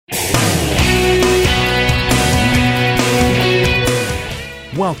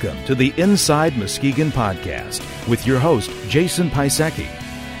Welcome to the Inside Muskegon podcast with your host, Jason Pisecki.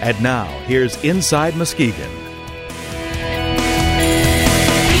 And now, here's Inside Muskegon.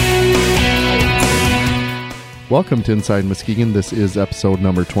 Welcome to Inside Muskegon. This is episode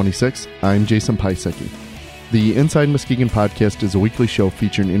number 26. I'm Jason Pisecki. The Inside Muskegon podcast is a weekly show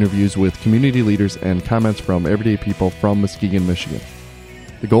featuring interviews with community leaders and comments from everyday people from Muskegon, Michigan.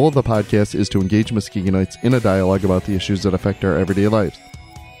 The goal of the podcast is to engage Muskegonites in a dialogue about the issues that affect our everyday lives.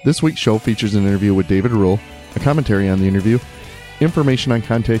 This week's show features an interview with David Rule, a commentary on the interview, information on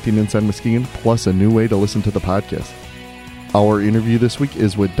contacting Inside Muskegon, plus a new way to listen to the podcast. Our interview this week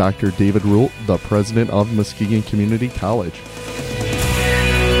is with Dr. David Rule, the president of Muskegon Community College.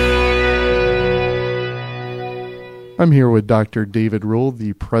 I'm here with Dr. David Rule,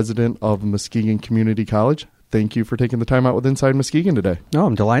 the president of Muskegon Community College. Thank you for taking the time out with Inside Muskegon today. No,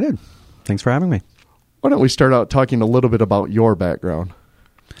 I'm delighted. Thanks for having me. Why don't we start out talking a little bit about your background?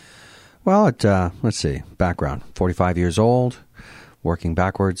 Well, let's see. Background. 45 years old, working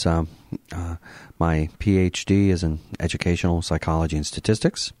backwards. My PhD is in educational psychology and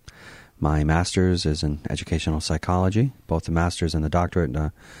statistics. My master's is in educational psychology. Both the master's and the doctorate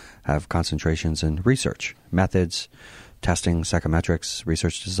have concentrations in research, methods, testing, psychometrics,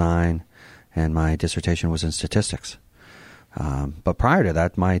 research design, and my dissertation was in statistics. But prior to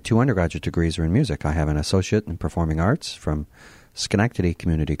that, my two undergraduate degrees are in music. I have an associate in performing arts from Schenectady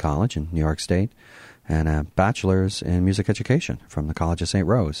Community College in New York State, and a bachelor's in music education from the College of St.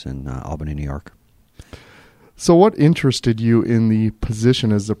 Rose in Albany, New York. So what interested you in the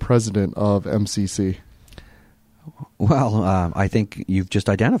position as the president of MCC? Well, I think you've just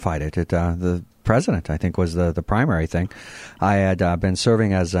identified it. The president, I think, was the primary thing. I had been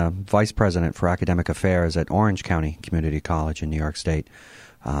serving as vice president for academic affairs at Orange County Community College in New York State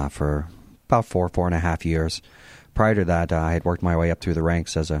for about four and a half years. Prior to that, I had worked my way up through the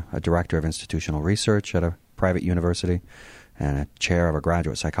ranks as a director of institutional research at a private university and a chair of a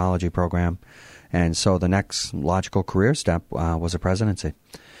graduate psychology program. And so the next logical career step was a presidency.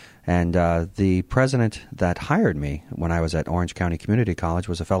 And the president that hired me when I was at Orange County Community College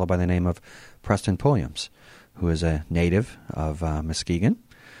was a fellow by the name of Preston Pulliams, who is a native of Muskegon.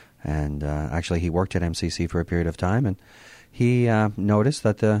 And actually, he worked at MCC for a period of time, and he noticed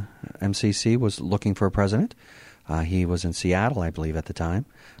that the MCC was looking for a president. He was in Seattle, I believe, at the time,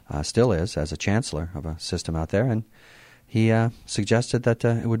 still is, as a chancellor of a system out there, and he suggested that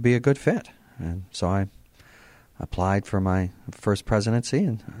it would be a good fit. And so I applied for my first presidency,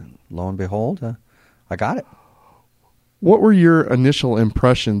 and lo and behold, I got it. What were your initial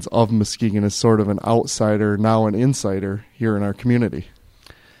impressions of Muskegon as sort of an outsider, now an insider here in our community?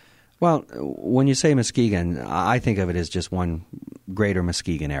 Well, when you say Muskegon, I think of it as just one greater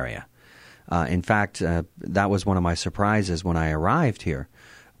Muskegon area. In fact, that was one of my surprises when I arrived here,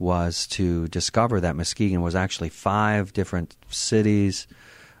 was to discover that Muskegon was actually 5 different cities,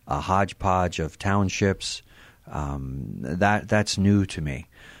 a hodgepodge of townships. That's new to me.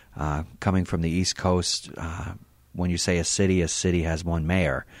 Coming from the East Coast, when you say a city has one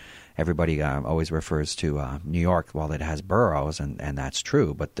mayor. Everybody always refers to New York, well, it has boroughs, and that's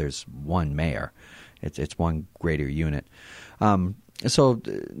true, but there's one mayor. It's one greater unit. So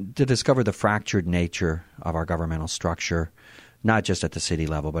to discover the fractured nature of our governmental structure, not just at the city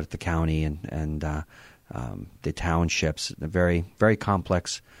level, but at the county and the townships, a very, very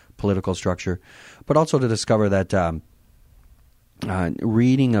complex political structure, but also to discover that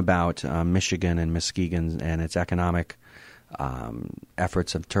reading about Michigan and Muskegon and its economic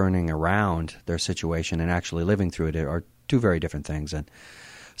efforts of turning around their situation and actually living through it are two very different things. And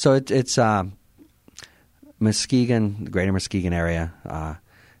so it's Muskegon, the greater Muskegon area,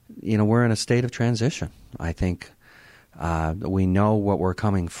 we're in a state of transition. I think we know what we're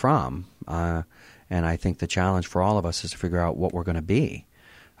coming from, and I think the challenge for all of us is to figure out what we're going to be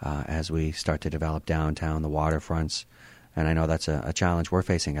as we start to develop downtown, the waterfronts. And I know that's a challenge we're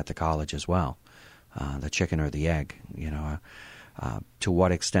facing at the college as well, the chicken or the egg. To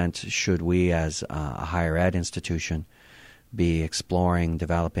what extent should we as a higher ed institution be exploring,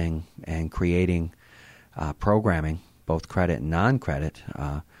 developing, and creating programming, both credit and non-credit,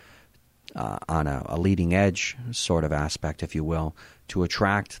 on a leading edge sort of aspect, if you will, to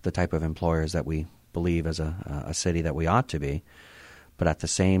attract the type of employers that we believe as a city that we ought to be, but at the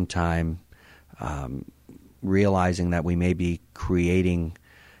same time realizing that we may be creating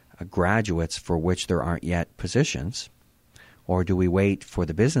graduates for which there aren't yet positions, or do we wait for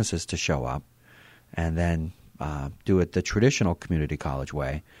the businesses to show up and then do it the traditional community college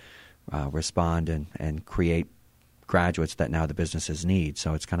way, respond and create graduates that now the businesses need?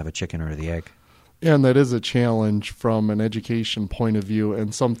 So it's kind of a chicken or the egg. And that is a challenge from an education point of view,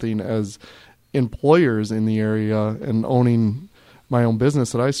 and something as employers in the area and owning my own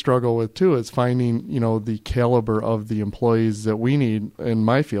business that I struggle with too, is finding, the caliber of the employees that we need in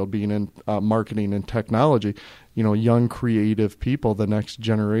my field, being in marketing and technology, young creative people, the next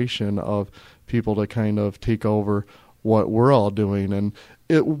generation of people to kind of take over what we're all doing. And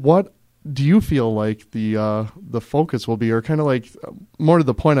what do you feel like the focus will be, or kind of like more to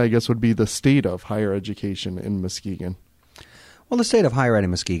the point, I guess, would be the state of higher education in Muskegon? Well, the state of higher ed in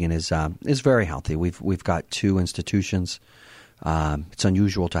Muskegon is very healthy. We've got 2 institutions. It's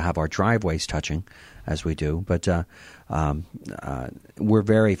unusual to have our driveways touching as we do, but we're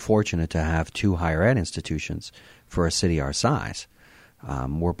very fortunate to have 2 higher ed institutions for a city our size.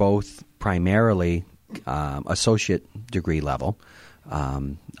 We're both primarily associate degree level.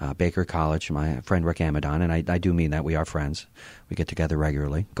 Baker College, my friend Rick Amadon, and I do mean that, we are friends. We get together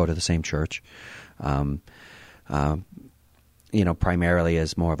regularly, go to the same church. Primarily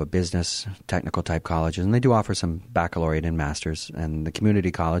as more of a business, technical type colleges, and they do offer some baccalaureate and masters. And the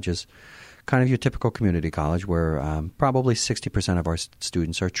community college is kind of your typical community college where probably 60% of our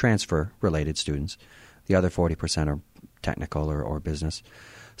students are transfer-related students. The other 40% are technical or business.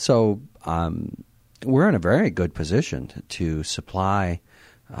 So we're in a very good position to supply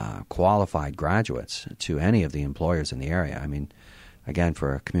qualified graduates to any of the employers in the area. I mean, again,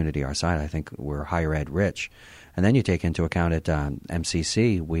 for a community our size, I think we're higher ed rich. And then you take into account at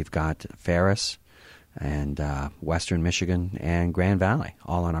MCC, we've got Ferris and Western Michigan and Grand Valley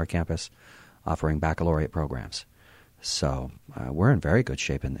all on our campus offering baccalaureate programs. So we're in very good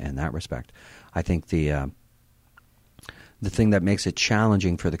shape in that respect. I think the thing that makes it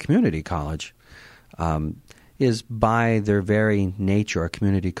challenging for the community college is by their very nature, a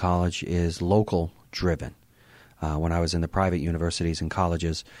community college is local driven. When I was in the private universities and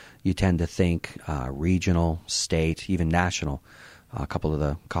colleges, you tend to think regional, state, even national. A couple of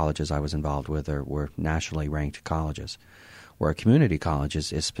the colleges I was involved with were nationally ranked colleges. Where a community college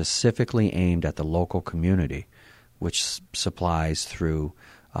is specifically aimed at the local community, which supplies through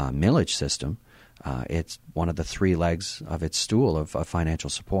millage system. It's one of the 3 legs of its stool of financial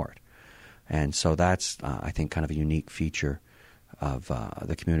support. And so that's, I think, kind of a unique feature of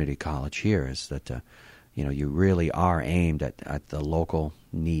the community college here is that you really are aimed at the local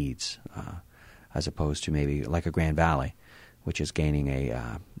needs as opposed to maybe like a Grand Valley, which is gaining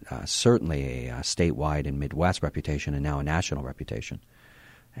certainly a statewide and Midwest reputation and now a national reputation.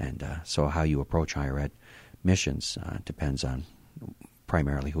 And so how you approach higher ed missions depends on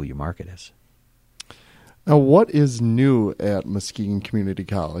primarily who your market is. Now, what is new at Muskegon Community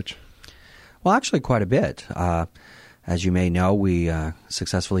College? Well, actually quite a bit. As you may know, we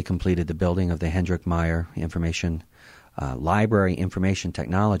successfully completed the building of the Hendrick Meyer Library Information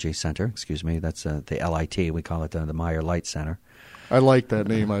Technology Center. Excuse me, that's the LIT. We call it the Meyer Light Center. I like that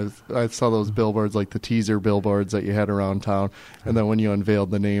name. I saw those billboards, like the teaser billboards that you had around town, and then when you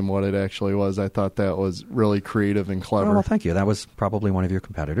unveiled the name, what it actually was, I thought that was really creative and clever. Well, thank you. That was probably one of your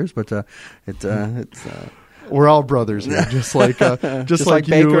competitors, but it's... We're all brothers here, just like just like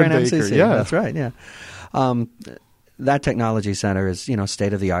Baker you and Baker. MCC. Yeah, that's right. Yeah, that technology center is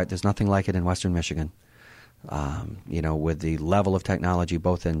state of the art. There's nothing like it in Western Michigan. With the level of technology,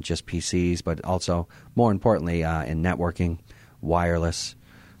 both in just PCs, but also more importantly in networking, wireless,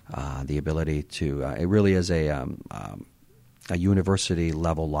 the ability to. It really is a university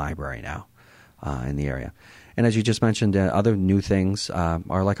level library now in the area. And as you just mentioned, other new things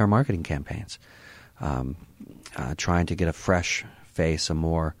are like our marketing campaigns. Trying to get a fresh face, a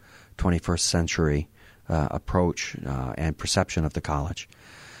more 21st century approach and perception of the college.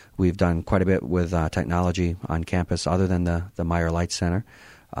 We've done quite a bit with technology on campus other than the Meyer Light Center.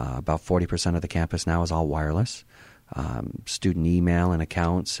 About 40% of the campus now is all wireless. Student email and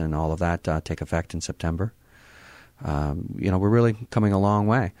accounts and all of that take effect in September. We're really coming a long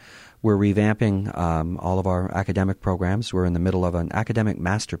way. We're revamping all of our academic programs. We're in the middle of an academic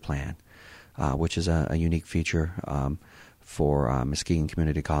master plan, which is a unique feature for Muskegon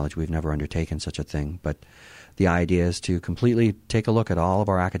Community College. We've never undertaken such a thing, but the idea is to completely take a look at all of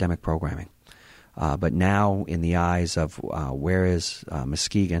our academic programming. But now in the eyes of where is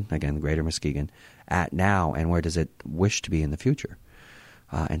Muskegon, again, Greater Muskegon, at now, and where does it wish to be in the future?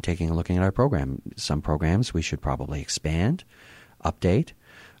 And taking a look at our program. Some programs we should probably expand, update.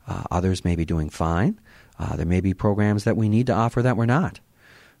 Others may be doing fine. There may be programs that we need to offer that we're not.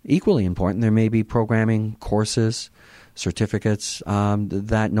 Equally important, there may be programming, courses, certificates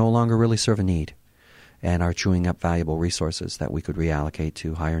that no longer really serve a need and are chewing up valuable resources that we could reallocate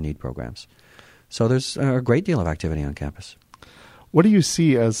to higher need programs. So there's a great deal of activity on campus. What do you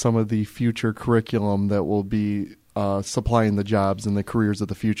see as some of the future curriculum that will be supplying the jobs and the careers of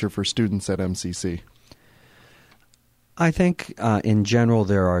the future for students at MCC? I think in general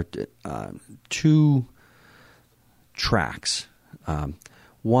there are two tracks.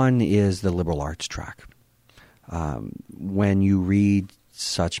 One is the liberal arts track. When you read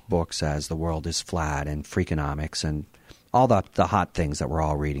such books as The World is Flat and Freakonomics and all the hot things that we're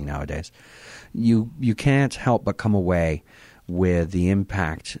all reading nowadays, you can't help but come away with the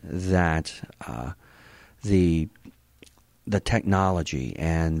impact that the technology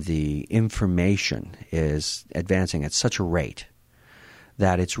and the information is advancing at such a rate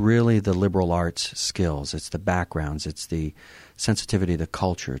that it's really the liberal arts skills, it's the backgrounds, it's the sensitivity to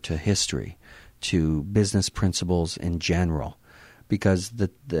culture, to history, to business principles in general, because the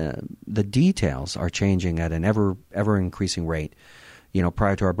details are changing at an ever increasing rate.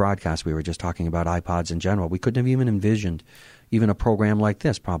 Prior to our broadcast, we were just talking about iPods in general. We couldn't have even envisioned even a program like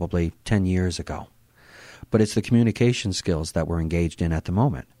this probably 10 years ago. But it's the communication skills that we're engaged in at the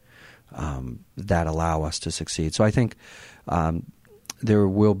moment that allow us to succeed. So I think there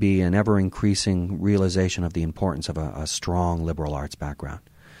will be an ever-increasing realization of the importance of a strong liberal arts background.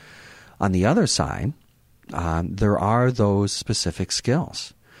 On the other side, there are those specific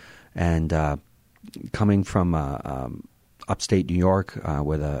skills. And coming from upstate New York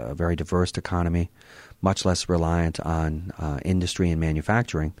with a very diverse economy, much less reliant on industry and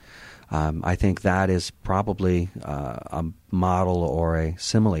manufacturing, I think that is probably a model or a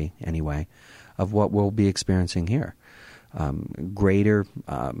simile, anyway, of what we'll be experiencing here. Greater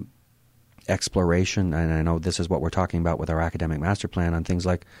exploration, and I know this is what we're talking about with our academic master plan on things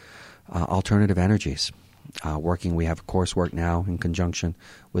like alternative energies. We have coursework now in conjunction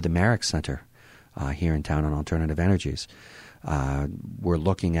with the Merrick Center here in town on alternative energies. We're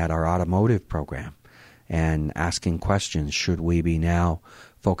looking at our automotive program and asking questions, should we be now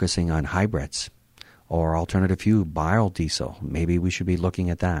focusing on hybrids or alternative fuel, biodiesel? Maybe we should be looking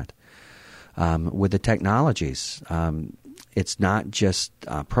at that. With the technologies, it's not just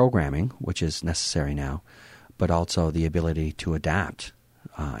programming, which is necessary now, but also the ability to adapt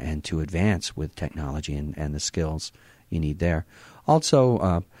and to advance with technology and the skills you need there.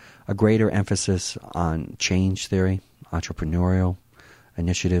 Also, a greater emphasis on change theory, entrepreneurial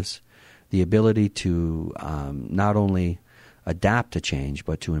initiatives, the ability to not only adapt to change,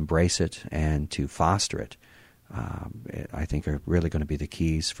 but to embrace it and to foster it, I think are really going to be the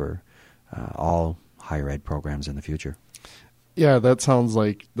keys for all higher ed programs in the future. Yeah, that sounds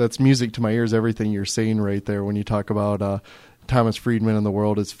like that's music to my ears, everything you're saying right there when you talk about Thomas Friedman and The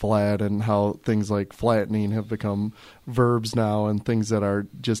World is Flat and how things like flattening have become verbs now and things that are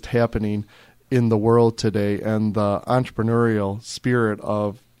just happening in the world today, and the entrepreneurial spirit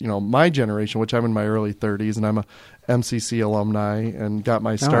of my generation, which I'm in my early 30s, and I'm a MCC alumni and got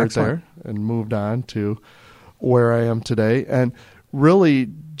my start there and moved on to where I am today. And really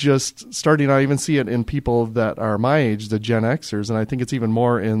just starting, I even see it in people that are my age, the Gen Xers, and I think it's even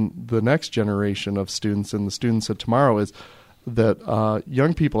more in the next generation of students and the students of tomorrow, is that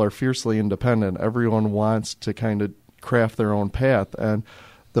young people are fiercely independent. Everyone wants to kind of craft their own path, and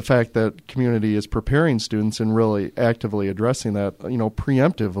the fact that community is preparing students and really actively addressing that,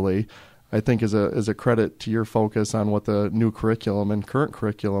 preemptively, I think is a credit to your focus on what the new curriculum and current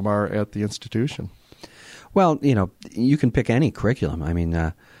curriculum are at the institution. Well, you can pick any curriculum. I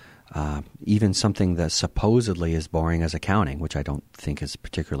mean, even something that supposedly is boring as accounting, which I don't think is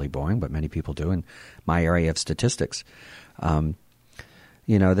particularly boring, but many people do in my area of statistics. That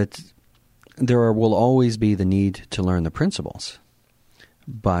there will always be the need to learn the principles.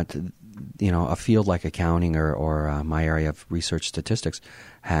 But, a field like accounting or my area of research statistics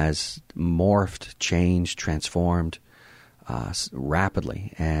has morphed, changed, transformed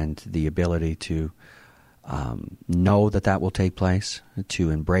rapidly. And the ability to know that will take place,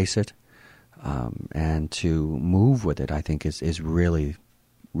 to embrace it, and to move with it, I think is really,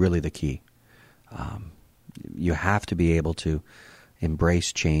 really the key. You have to be able to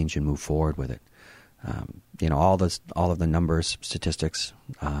embrace change and move forward with it. All of the numbers, statistics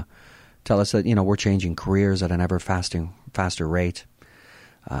tell us that we're changing careers at an ever faster rate.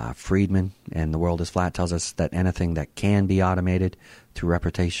 Friedman and The World is Flat tells us that anything that can be automated through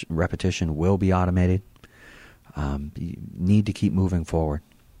repetition will be automated. You need to keep moving forward.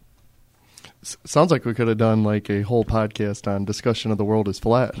 Sounds like we could have done like a whole podcast on discussion of The World is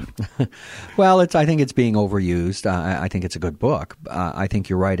Flat. Well, I think it's being overused. I think it's a good book. I think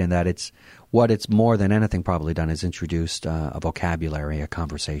you're right in that it's more than anything probably done is introduced a vocabulary, a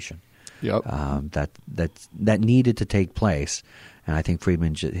conversation. Yep. That needed to take place, And I think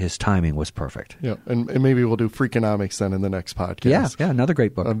Friedman, his timing was perfect. Yeah, and maybe we'll do Freakonomics then in the next podcast. Yeah, another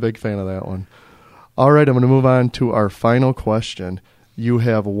great book. I'm a big fan of that one. All right, I'm going to move on to our final question. You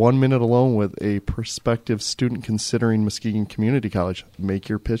have 1 minute alone with a prospective student considering Muskegon Community College. Make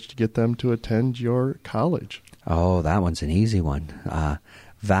your pitch to get them to attend your college. Oh, that one's an easy one.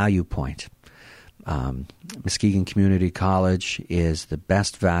 Value point. Muskegon Community College is the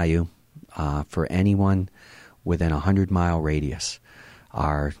best value for anyone within a 100-mile radius.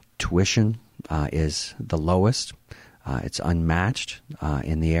 Our tuition is the lowest. It's unmatched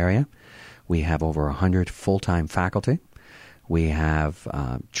in the area. We have over 100 full-time faculty. We have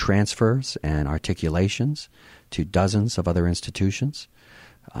transfers and articulations to dozens of other institutions.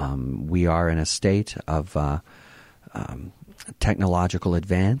 We are in a state of technological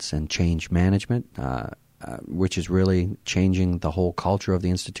advance and change management, which is really changing the whole culture of the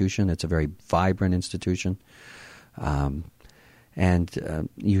institution. It's a very vibrant institution. And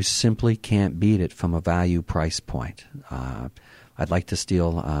you simply can't beat it from a value price point. I'd like to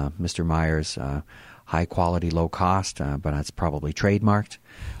steal Mr. Meyer's high quality, low cost, but that's probably trademarked.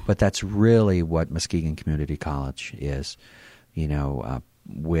 But that's really what Muskegon Community College is.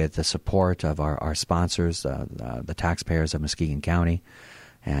 With the support of our sponsors, the taxpayers of Muskegon County,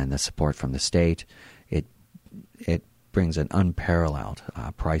 and the support from the state, it brings an unparalleled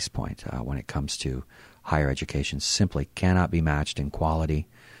price point when it comes to higher education. Simply cannot be matched in quality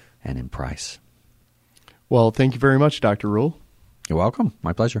and in price. Well, thank you very much, Dr. Rule. You're welcome.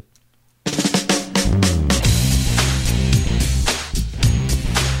 My pleasure.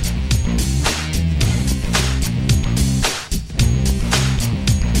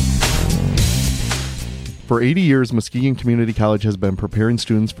 For 80 years, Muskegon Community College has been preparing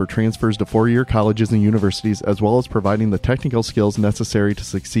students for transfers to four-year colleges and universities, as well as providing the technical skills necessary to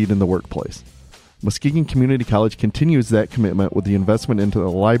succeed in the workplace. Muskegon Community College continues that commitment with the investment into the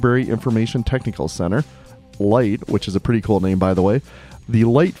Library Information Technical Center, LIGHT, which is a pretty cool name, by the way. The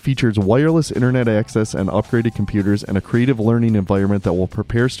LIGHT features wireless internet access and upgraded computers and a creative learning environment that will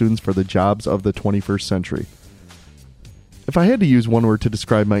prepare students for the jobs of the 21st century. If I had to use one word to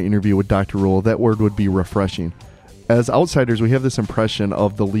describe my interview with Dr. Rule, that word would be refreshing. As outsiders, we have this impression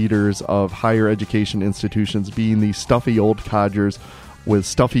of the leaders of higher education institutions being these stuffy old codgers with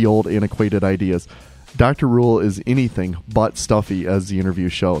stuffy old antiquated ideas. Dr. Rule is anything but stuffy, as the interview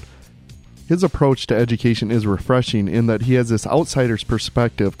showed. His approach to education is refreshing in that he has this outsider's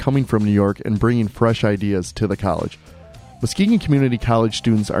perspective coming from New York and bringing fresh ideas to the college. Muskegon Community College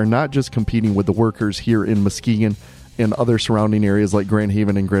students are not just competing with the workers here in Muskegon and other surrounding areas like Grand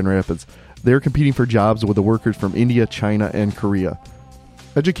Haven and Grand Rapids. They're competing for jobs with the workers from India, China, and Korea.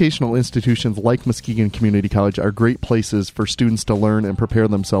 Educational institutions like Muskegon Community College are great places for students to learn and prepare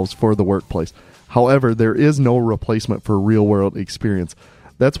themselves for the workplace. However, there is no replacement for real-world experience.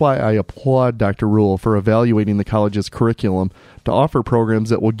 That's why I applaud Dr. Rule for evaluating the college's curriculum to offer programs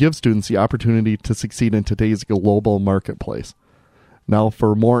that will give students the opportunity to succeed in today's global marketplace. Now,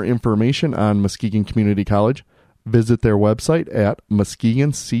 for more information on Muskegon Community College, visit their website at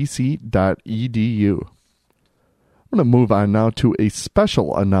muskegoncc.edu. I'm going to move on now to a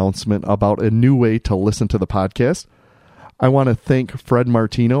special announcement about a new way to listen to the podcast. I want to thank Fred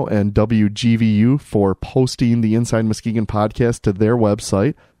Martino and WGVU for posting the Inside Muskegon podcast to their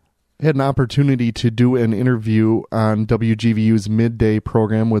website. I had an opportunity to do an interview on WGVU's midday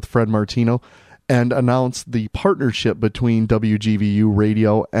program with Fred Martino and announce the partnership between WGVU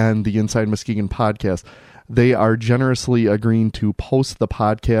Radio and the Inside Muskegon podcast. They are generously agreeing to post the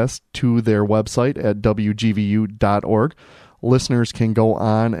podcast to their website at wgvu.org. Listeners can go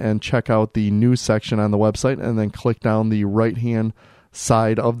on and check out the news section on the website and then click down the right-hand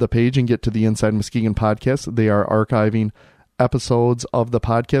side of the page and get to the Inside Muskegon podcast. They are archiving episodes of the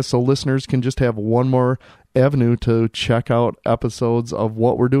podcast, so listeners can just have one more avenue to check out episodes of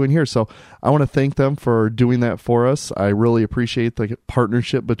what we're doing here. So I want to thank them for doing that for us. I really appreciate the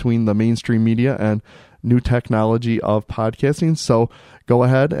partnership between the mainstream media and new technology of podcasting. So go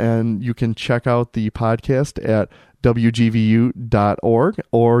ahead and you can check out the podcast at wgvu.org,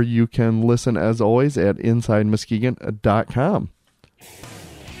 or you can listen as always at insidemuskegon.com.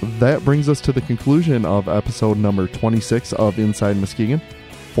 That brings us to the conclusion of episode number 26 of Inside Muskegon.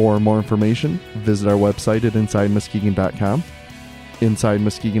 For more information, visit our website at insidemuskegon.com. Inside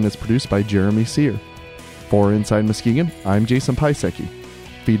Muskegon is produced by Jeremy Sear. For Inside Muskegon, I'm Jason Pisecki.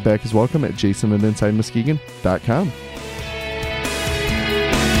 Feedback is welcome at jason@insidemuskegon.com.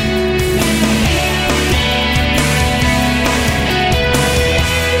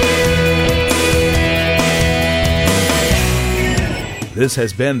 This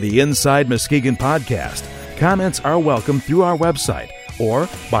has been the Inside Muskegon podcast. Comments are welcome through our website or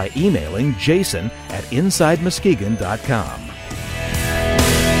by emailing jason@insidemuskegon.com.